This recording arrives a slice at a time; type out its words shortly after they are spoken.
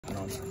working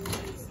on that.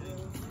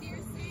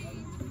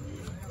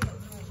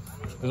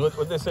 Because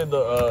what they say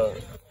the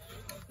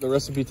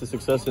recipe to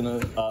success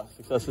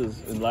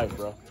successes in life,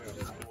 bro.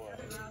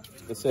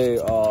 They say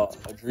a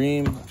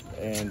dream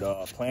and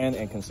plan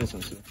and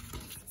consistency.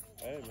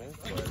 Hey man,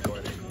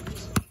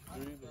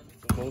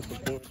 the most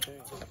important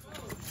thing.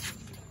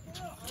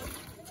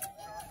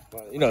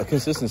 But, you know,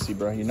 consistency,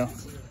 bro. You know,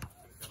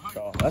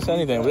 so that's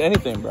anything with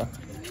anything, bro.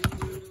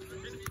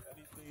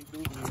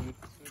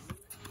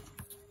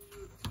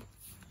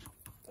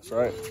 That's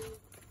right.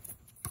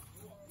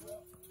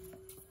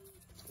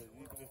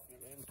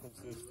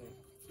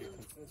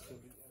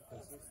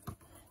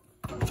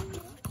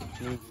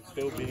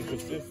 Still being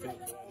consistent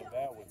in a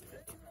bad way.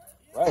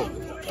 Right.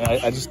 And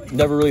I just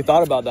never really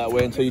thought about that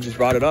way until you just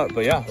brought it up.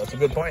 But yeah, that's a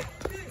good point.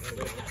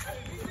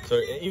 So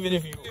even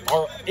if you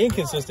are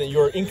inconsistent,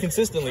 you're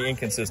inconsistently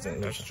inconsistent.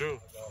 That's true.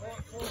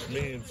 Which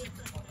means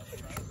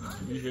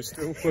you can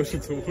still push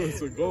it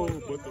towards a goal,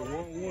 but the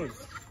wrong one.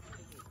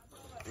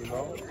 You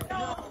know?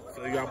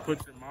 So you gotta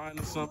put your mind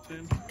to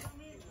something,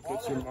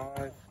 put your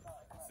mind,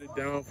 sit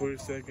down for a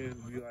second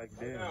and be like,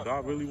 damn, do I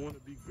really want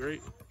to be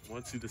great?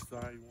 Once you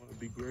decide you want to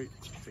be great,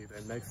 take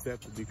that next step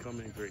to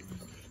becoming great.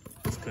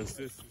 It's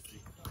consistency.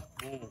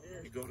 Boom.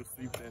 You go to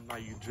sleep that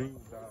night, you dream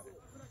about it.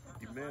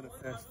 You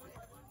manifest it.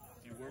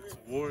 You work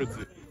towards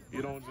it.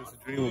 You don't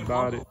just dream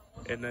about it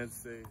and then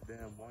say,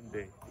 damn, one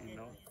day, you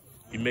know?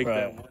 You make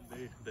that one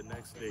day the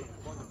next day.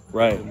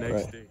 Right. The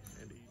next day.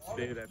 And each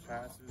day that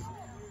passes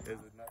is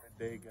another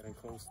day getting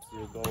closer to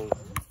your goals.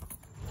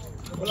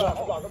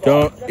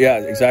 Don't, yeah,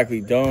 exactly.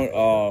 Don't,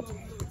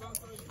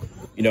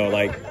 you know,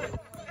 like,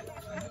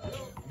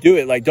 do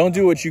it. Like, don't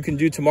do what you can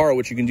do tomorrow,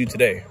 what you can do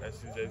today.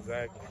 That's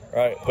exactly.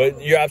 Right.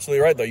 But you're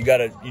absolutely right, though. You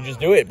just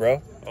do it,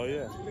 bro. Oh,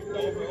 yeah.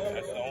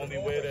 That's the only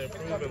way to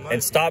improve in life.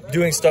 And stop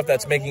doing stuff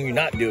that's making you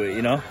not do it,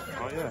 you know?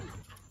 Oh, yeah.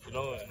 You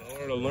know, in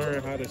order to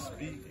learn how to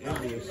speak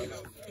English,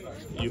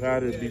 you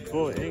had to be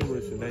taught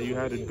English, and then you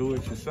had to do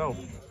it yourself.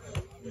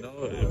 You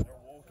know, if we're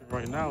walking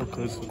right now,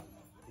 because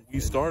we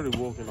started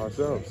walking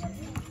ourselves,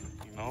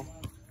 you know?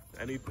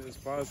 Anything is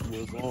possible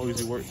as long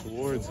as you work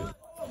towards it.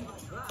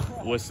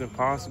 What's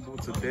impossible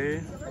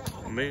today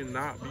may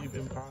not be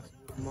even possible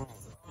tomorrow.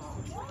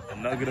 A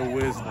nugget of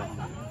wisdom.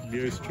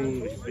 Yours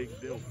truly,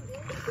 big deal.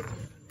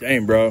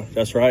 Dang, bro.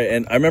 That's right.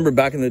 And I remember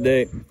back in the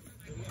day,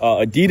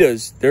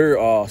 Adidas, their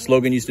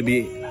slogan used to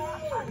be,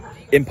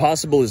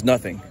 impossible is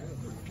nothing.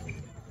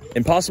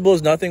 Impossible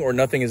is nothing, or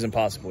nothing is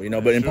impossible, you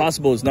know? But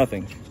impossible is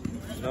nothing.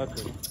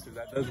 Nothing. Because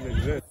that doesn't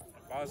exist.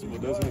 Impossible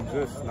doesn't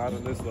exist. Not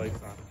in this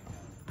lifetime.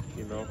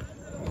 You know?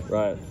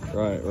 Right.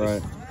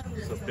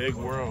 It's a big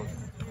world.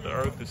 The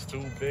earth is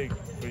too big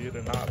for you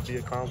to not be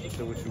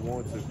accomplishing what you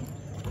want to.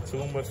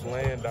 Too much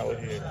land out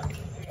here.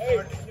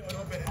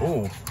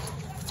 Ooh.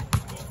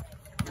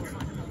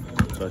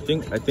 So I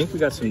think we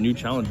got some new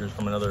challengers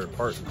from another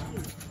part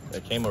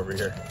that came over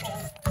here.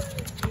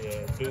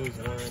 Yeah, dude's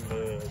wearing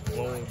the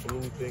glowing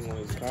blue thing on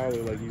his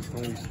collar like he's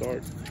Tony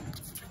Stark.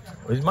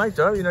 Well, he's mic'd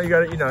up, you know. You got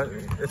to, you know,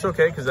 it's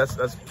okay because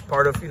that's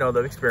part of, you know,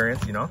 the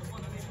experience, you know.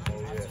 Oh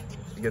yeah.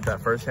 You get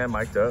that first-hand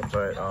mic'd up,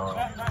 but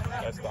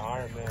that's the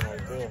Iron Man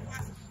right there.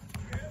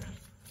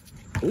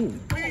 Ooh.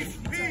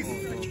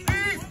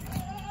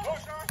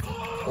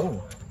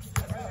 Oh.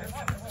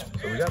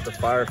 So we got the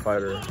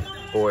firefighter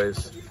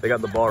boys. They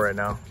got the ball right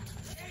now.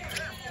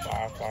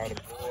 Firefighter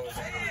boys.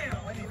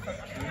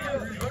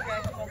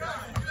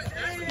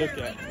 Look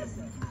at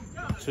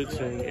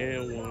Cha-ching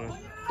and one.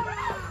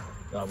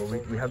 No, but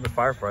we have the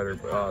firefighter.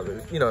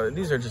 You know,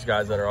 these are just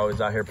guys that are always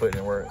out here putting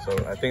in work. So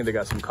I think they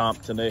got some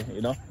comp today,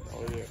 you know?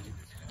 Oh, yeah.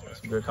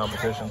 Some good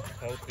competition.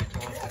 Healthy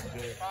comp is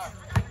good.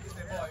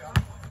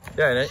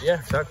 Yeah,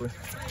 exactly.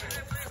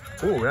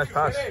 Ooh, nice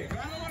pass.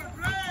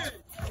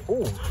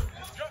 Ooh.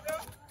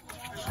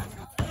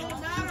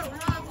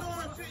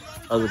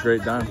 That was a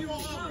great dime.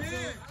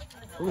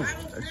 Ooh.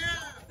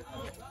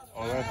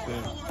 Oh, that's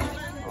it.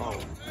 Oh.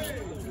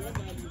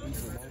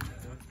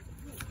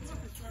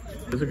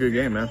 It's a good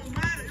game, man.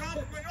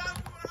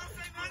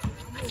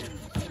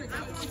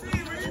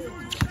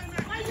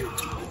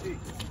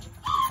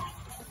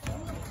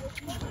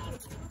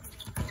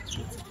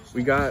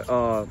 We got,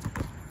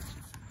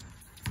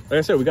 like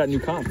I said, we got new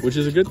comp, which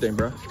is a good thing,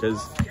 bro.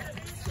 Because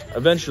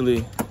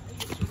eventually,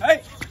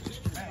 hey,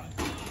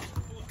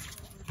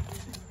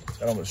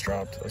 that almost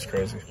dropped. That's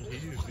crazy.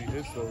 He usually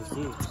hits those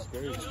too. It's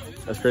crazy.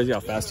 That's crazy how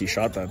fast he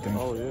shot that thing.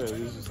 Oh yeah,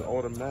 it's just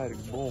automatic.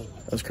 Boom.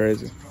 That's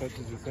crazy.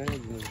 Touches his hands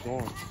and it's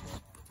gone.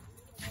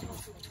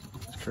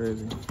 That's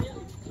crazy.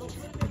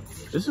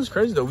 This is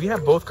crazy though. We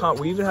have both comp.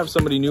 We even have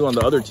somebody new on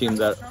the other team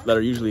that are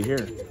usually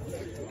here.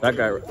 That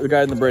guy, the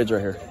guy in the braids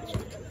right here.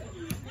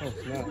 Oh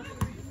snap.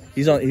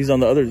 He's on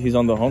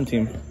the home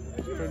team.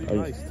 Pretty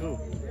nice too.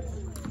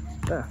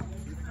 Yeah.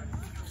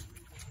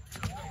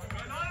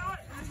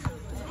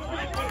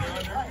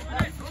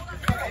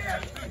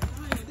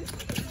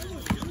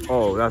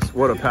 Oh, that's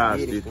what a pass,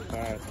 dude.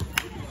 Pass.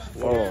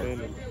 Oh.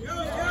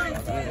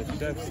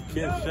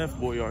 Chef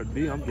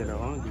Boyardee, I'm getting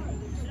hungry.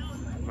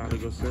 I'm about to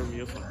go serve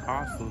me up some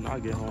pasta when I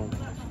get home.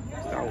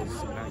 That was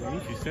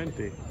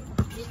Vicente.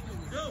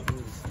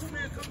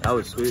 That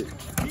was sweet.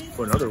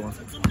 For another one.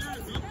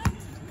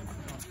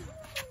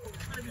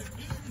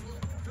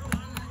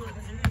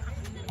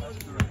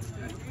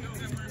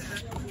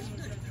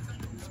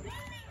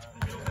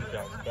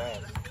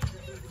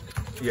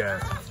 Yeah.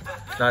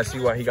 Now I see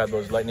why he got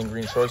those lightning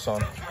green shorts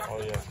on.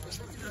 Oh, yeah.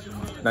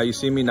 Now you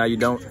see me, now you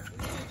don't.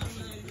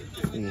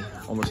 Ooh,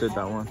 almost hit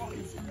that one.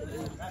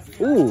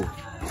 Ooh.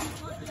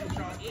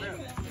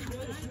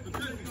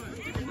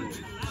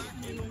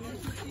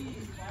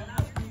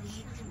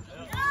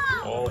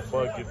 All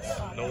buckets,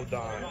 no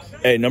dimes.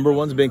 Hey, number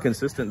one's been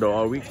consistent though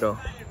all week though.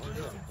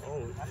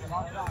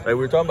 Like we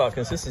were talking about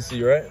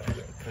consistency, right?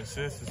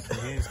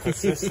 Consistency. He's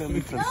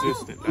consistently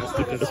consistent. That's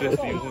the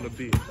consistency you want to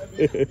be.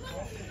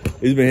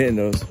 He's been hitting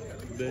those.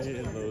 Been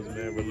hitting those,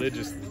 man,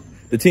 religiously.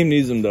 The team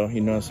needs them though, you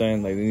know what I'm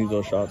saying? Like they need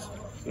those shots.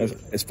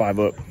 It's 5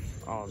 up.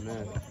 Oh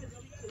man.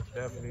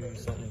 Definitely need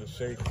something to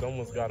shake.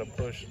 Someone's got to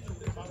push.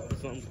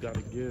 Something's got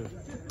to give.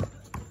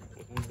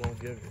 Who's going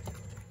to give it?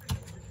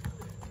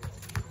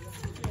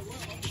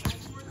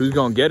 Who's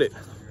gonna get it?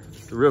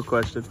 It's the real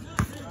question.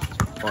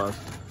 Pause.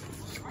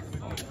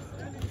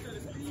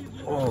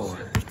 Oh.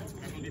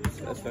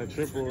 That's that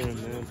triple rim,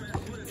 man.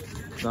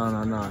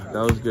 No.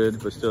 That was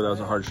good, but still, that was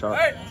a hard shot.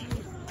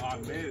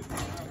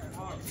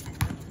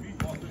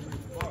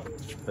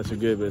 That's a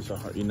good, but it's a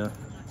hard, you know.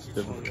 It's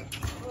different.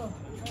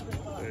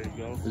 There you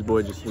go. His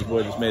boy just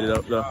made it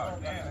up though.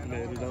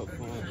 Made it up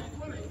for him.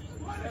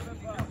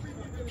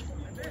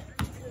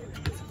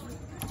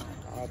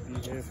 I'll be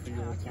there for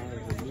your time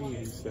for me,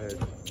 he said.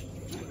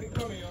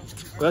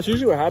 Well, that's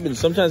usually what happens.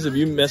 Sometimes if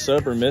you mess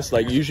up or miss,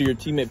 like usually your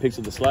teammate picks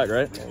up the slack,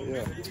 right? Oh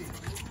yeah.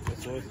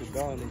 That's what it's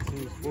about in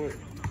team sport.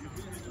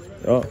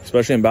 Oh,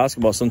 especially in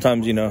basketball.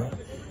 Sometimes, you know,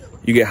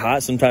 you get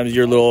hot. Sometimes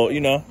you're a little,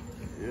 you know.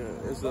 Yeah,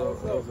 there's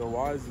a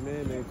wise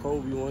man named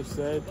Kobe once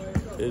said,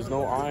 there's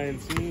no I in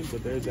team,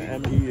 but there's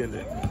an ME in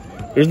it.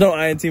 There's no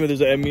I in team, but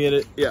there's an ME in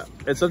it. Yeah.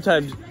 And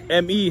sometimes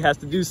ME has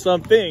to do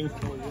something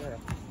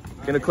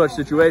in a clutch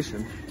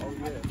situation. Oh,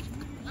 yeah.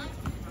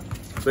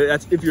 But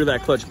that's if you're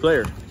that clutch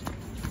player.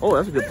 Oh,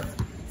 that's a good one.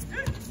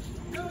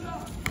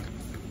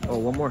 Oh,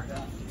 one more.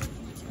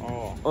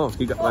 Oh,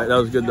 he got that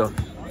was good though.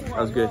 That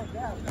was good.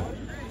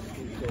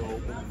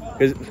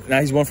 Now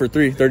he's 1 for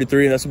 3,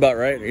 33. That's about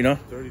right, you know.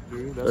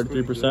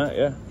 33%.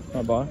 Yeah,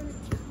 not bad.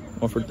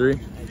 1 for 3.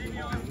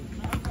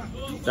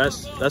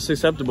 That's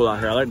acceptable out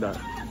here. I like that.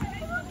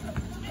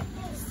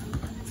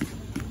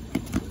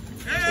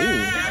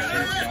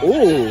 Ooh.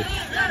 Ooh.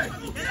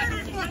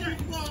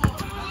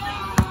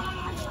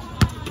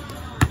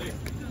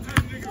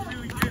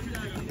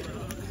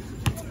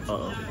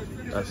 Uh-oh.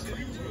 That's...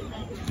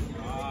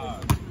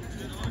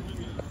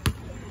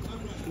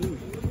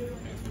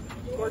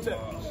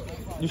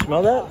 You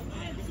smell that?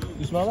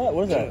 You smell that?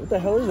 What is that? What the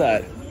hell is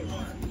that?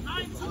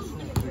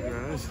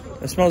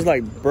 It smells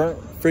like burnt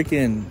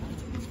freaking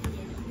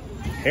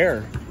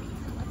hair.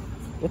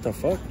 What the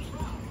fuck?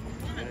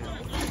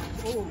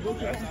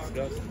 That's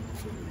disgusting.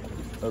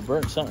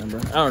 Burnt something, bro.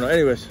 I don't know.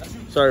 Anyways,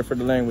 sorry for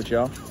the language,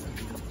 y'all.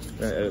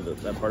 Gonna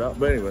edit that part out.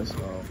 But anyways.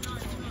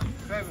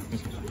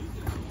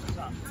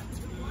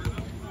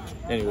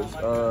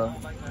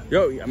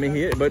 Yo, I mean,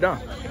 he hit it, but nah.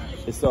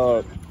 It's,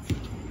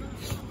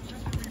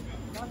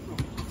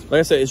 like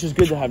I said, it's just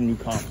good to have new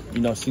comp.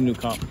 You know, see new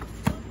comp.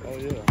 Oh,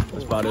 yeah.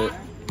 That's about it.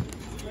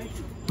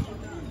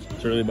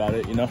 That's really about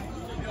it, you know?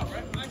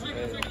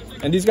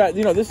 And these guys,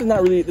 you know, this is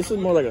not really, this is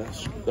more like a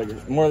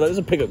this is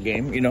a pickup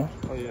game, you know?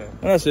 Oh, yeah.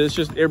 And that's it. It's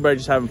just everybody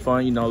just having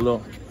fun, you know,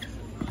 a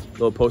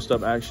little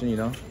post-up action, you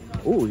know?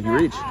 Ooh, you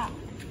reach.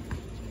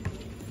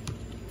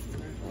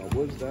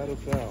 Was that a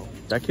foul?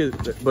 That kid,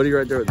 that buddy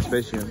right there with the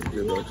space jam,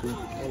 good though, too.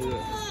 Oh,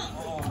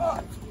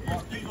 yeah.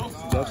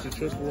 That's the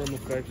triple rim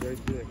effect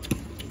right there.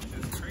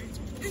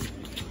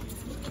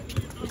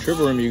 The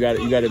triple rim, you gotta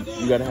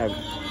have.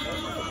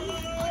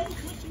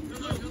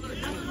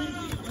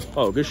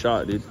 Oh, good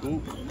shot, dude.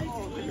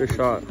 Good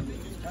shot.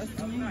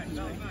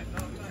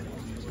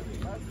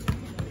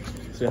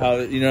 See how,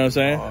 you know what I'm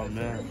saying? Oh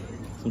man.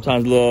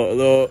 Sometimes a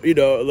little, you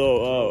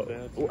know,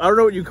 I don't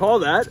know what you call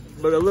that,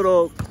 but a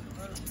little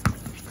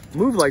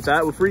move like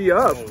that will free you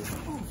up.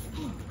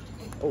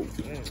 Oh.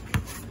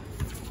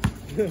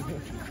 You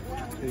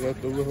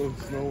got the little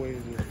snow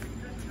angel.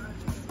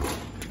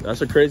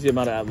 That's a crazy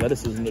amount of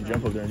athleticism to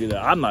jump up there and do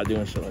that. I'm not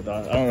doing shit like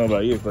that. I don't know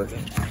about you, but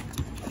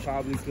I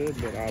probably could,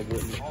 but I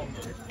wouldn't.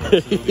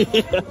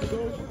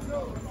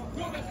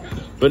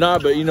 But nah,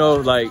 but you know,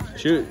 like,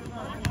 shoot,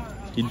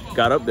 he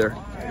got up there.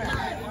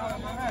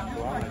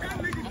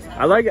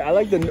 I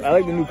like the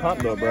new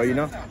comp though, bro. You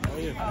know.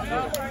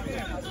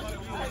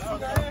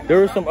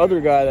 There was some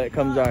other guy that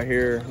comes out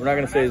here. We're not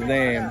gonna say his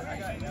name.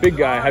 Big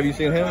guy. Have you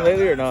seen him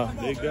lately or no?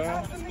 Big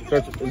guy.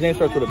 His name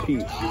starts with a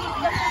P.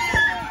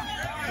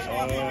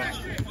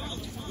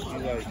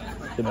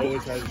 He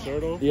always has a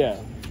shirt on? Yeah.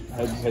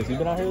 Has he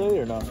been out here lately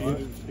or not?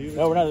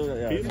 No, we're not.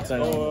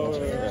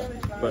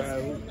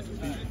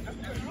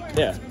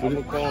 Yeah. I'm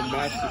gonna call him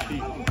Master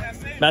P.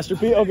 Master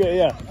P? Okay,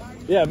 yeah.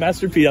 Yeah,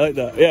 Master P. I like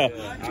that. Yeah.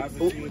 I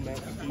haven't seen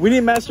Master P. We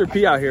need Master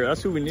P out here.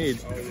 That's who we need.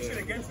 Oh,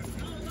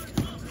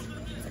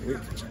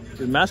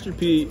 yeah. Master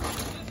P,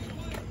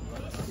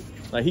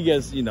 like he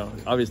gets, you know,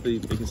 obviously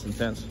it gets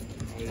intense.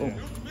 Oh, yeah.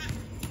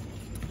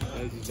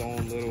 Has his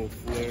own little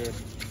flair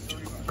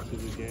to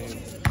the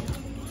game.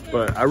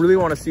 But I really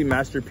want to see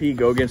Master P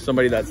go against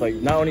somebody that's like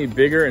not only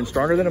bigger and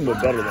stronger than him,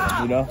 but better than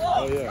him. You know?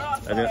 Oh yeah.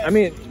 I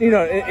mean, you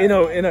know,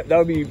 that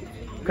would be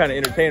kind of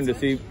entertaining to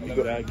see.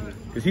 Exactly.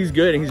 Because he's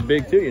good and he's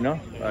big too. You know,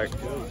 like,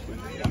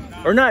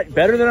 or not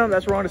better than him.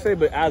 That's wrong to say,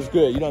 but as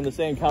good. You know, in the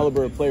same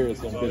caliber of player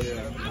as him. Oh,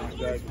 yeah.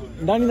 Exactly.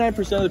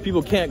 99% of the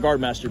people can't guard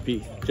Master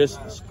P. Just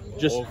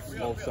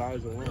both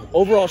sides of one.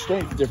 Overall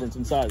strength difference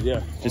in size.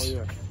 Yeah. Just. Oh,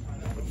 yeah.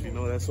 You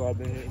know, that's why I've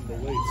been hitting the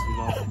weights, you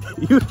know.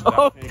 You know?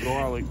 I can't go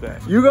out like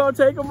that. You gonna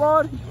take them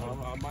on?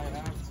 I might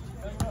have to.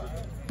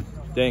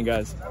 Dang,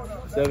 guys.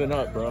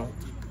 7-up, bro.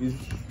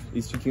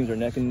 These two teams are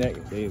neck and neck.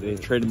 They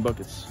trade in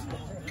buckets.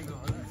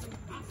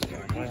 I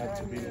might have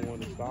to be the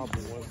one to stop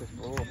them once and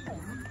for all.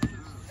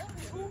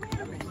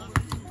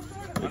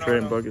 They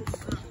trade in buckets.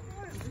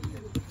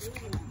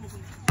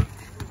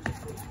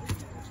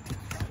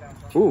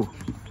 Ooh.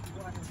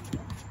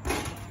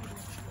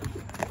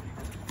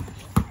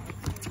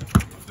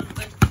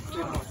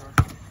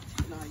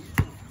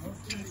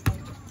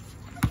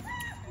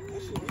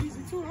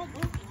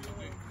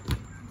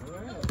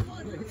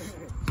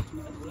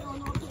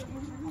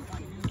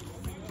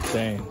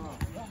 Dang.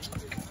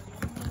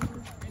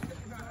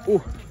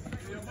 Ooh.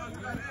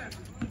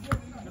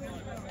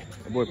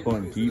 That boy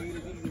pulling deep.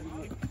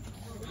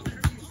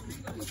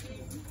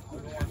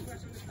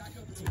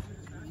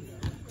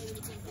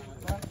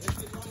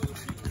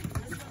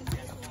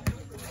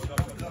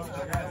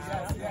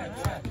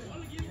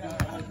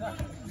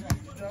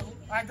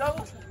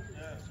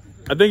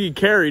 I think he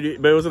carried it,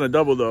 but it wasn't a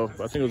double though.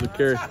 I think it was a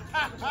carry.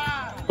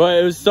 But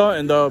it was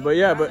something though. But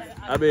yeah, but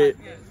I mean,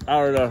 I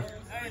don't know.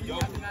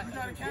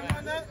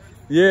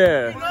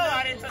 Yeah.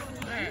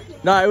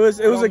 No, it was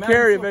a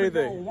carry if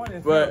anything.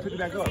 But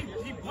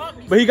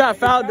he got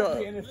fouled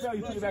though.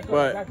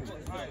 But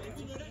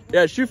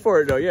yeah, shoot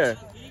for it though. Yeah,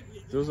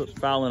 it was a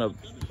foul and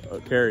a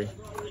carry.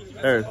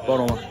 There,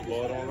 ball on.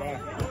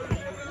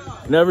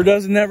 Never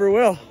does and never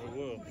will.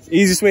 It's the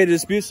easiest way to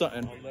dispute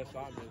something.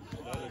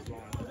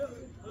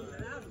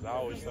 I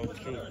always tell the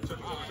truth.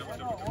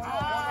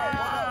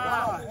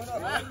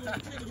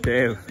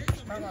 Damn.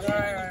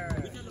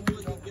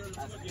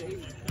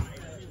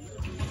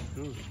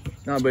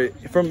 No, but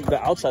from the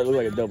outside, it looked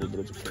like a double, but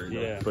it's a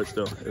carry. Yeah. But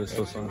still, it was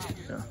still something.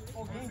 Yeah.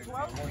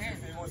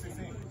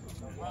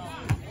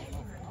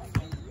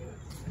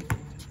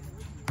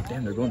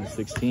 Damn, they're going to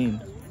 16.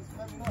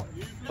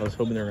 I was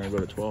hoping they were going to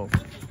go to 12.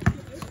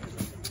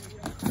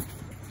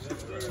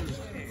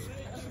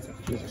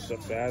 He's a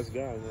fast guy,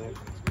 man.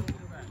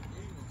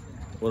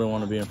 Wouldn't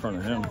want to be in front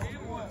of him.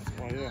 Oh,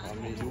 yeah. I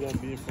mean, you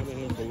won't be in front of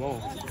him for long.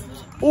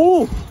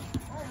 Ooh!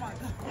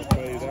 I'll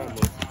tell you that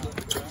much.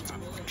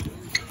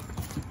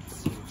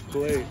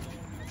 Play.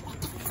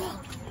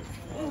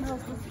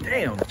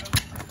 Damn.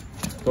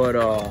 But,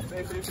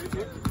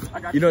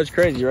 you know, it's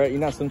crazy, right? You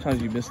know,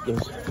 sometimes you miss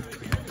those.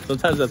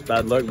 Sometimes that's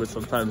bad luck, but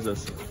sometimes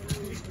that's...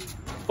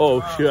 Oh,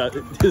 shit.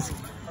 This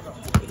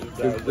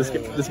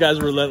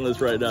guy's relentless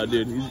right now,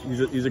 dude.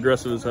 He's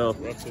aggressive as hell.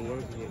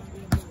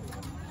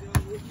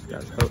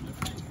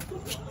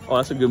 Oh,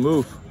 that's a good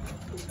move.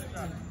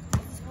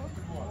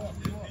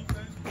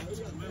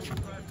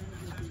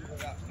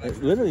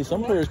 Literally,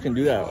 some players can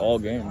do that all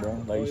game, bro.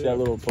 Like you see that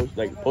little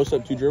post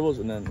up 2 dribbles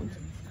and then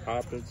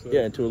hop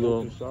into into a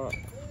little shot.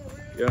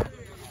 Yeah.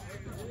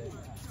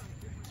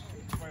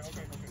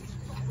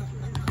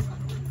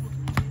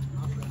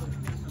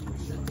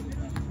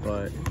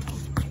 But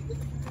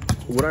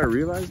what I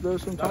realized though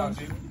sometimes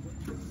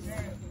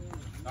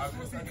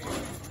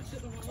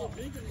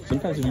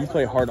if you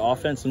play hard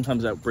offense,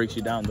 sometimes that breaks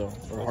you down though,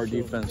 or hard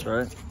defense,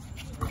 right?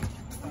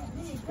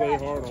 You play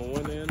hard on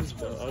one end,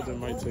 the other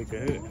might take a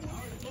hit.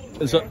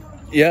 And so,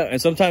 yeah,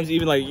 and sometimes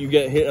even like you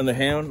get hit on the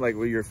hand, like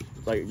where your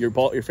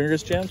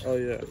fingers jammed. Oh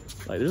yeah.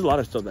 Like there's a lot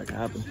of stuff that can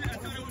happen.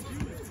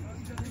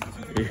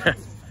 Yeah.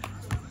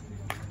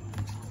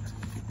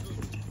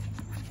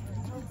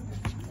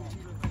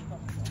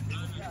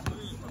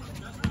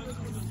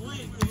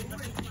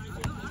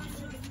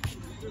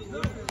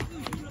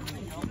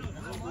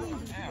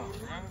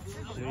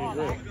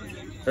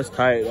 That's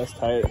tight. That's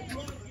tight.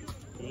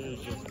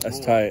 That's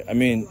tight. I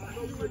mean,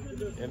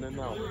 in and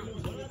out.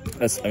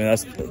 That's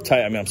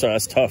tight. I mean, I'm sorry.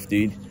 That's tough,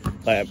 dude.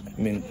 Like,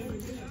 I mean,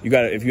 you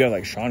got if you have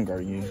like Sean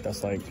guarding you,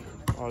 that's like.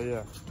 Oh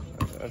yeah,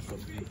 that's a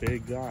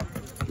big guy.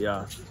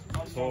 Yeah.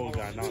 Tall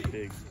guy, not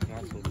big.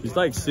 Not so big. He's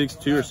like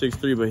 6'2" or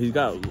 6'3", but he's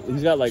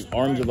got like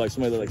arms of like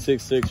somebody that's like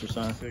 6'6" or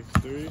something.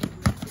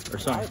 6'3" or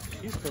something.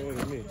 He's taller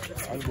than me.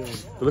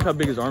 But look how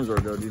big his arms are,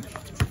 though, dude.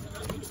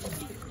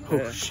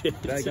 Oh shit!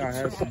 That guy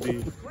has to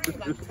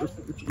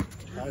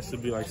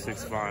be like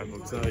 6'5".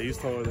 I'm telling you, he's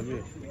taller than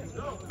me.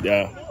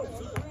 Yeah.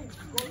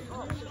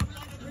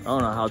 I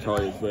don't know how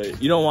tall he is,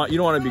 but you don't want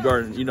to be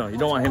guarding. You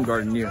don't want him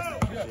guarding you.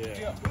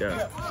 Yeah.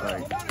 Yeah.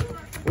 Like,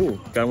 ooh,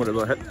 got him with a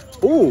little head.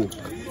 Ooh.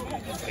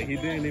 Like, he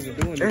didn't even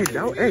do anything.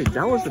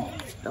 That was a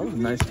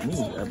nice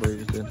move that boy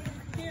just did.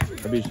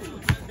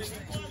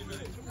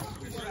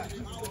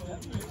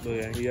 Look,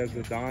 yeah, he has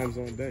the dimes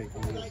on deck.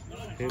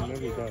 He hitting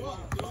everybody.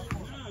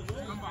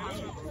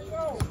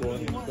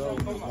 Scoring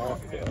himself,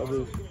 off the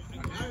others.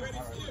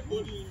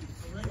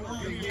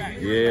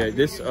 Yeah,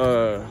 this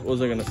what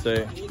was I gonna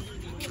say?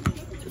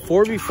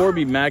 4v4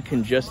 be mad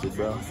congested,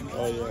 bro.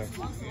 Oh yeah.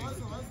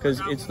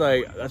 Cause it's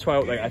like that's why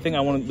like I think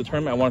I wanted the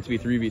tournament. I want it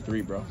to be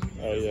 3v3, bro.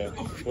 Oh yeah.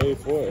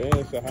 44 and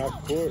it's a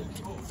half court.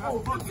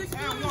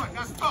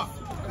 That's tough.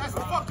 That's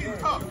fucking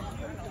tough.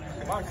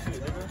 My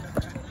shit,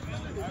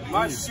 nigga.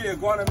 My shit,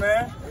 going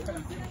man.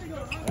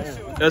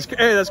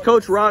 That's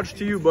Coach Raj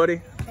to you,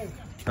 buddy.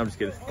 I'm just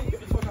kidding.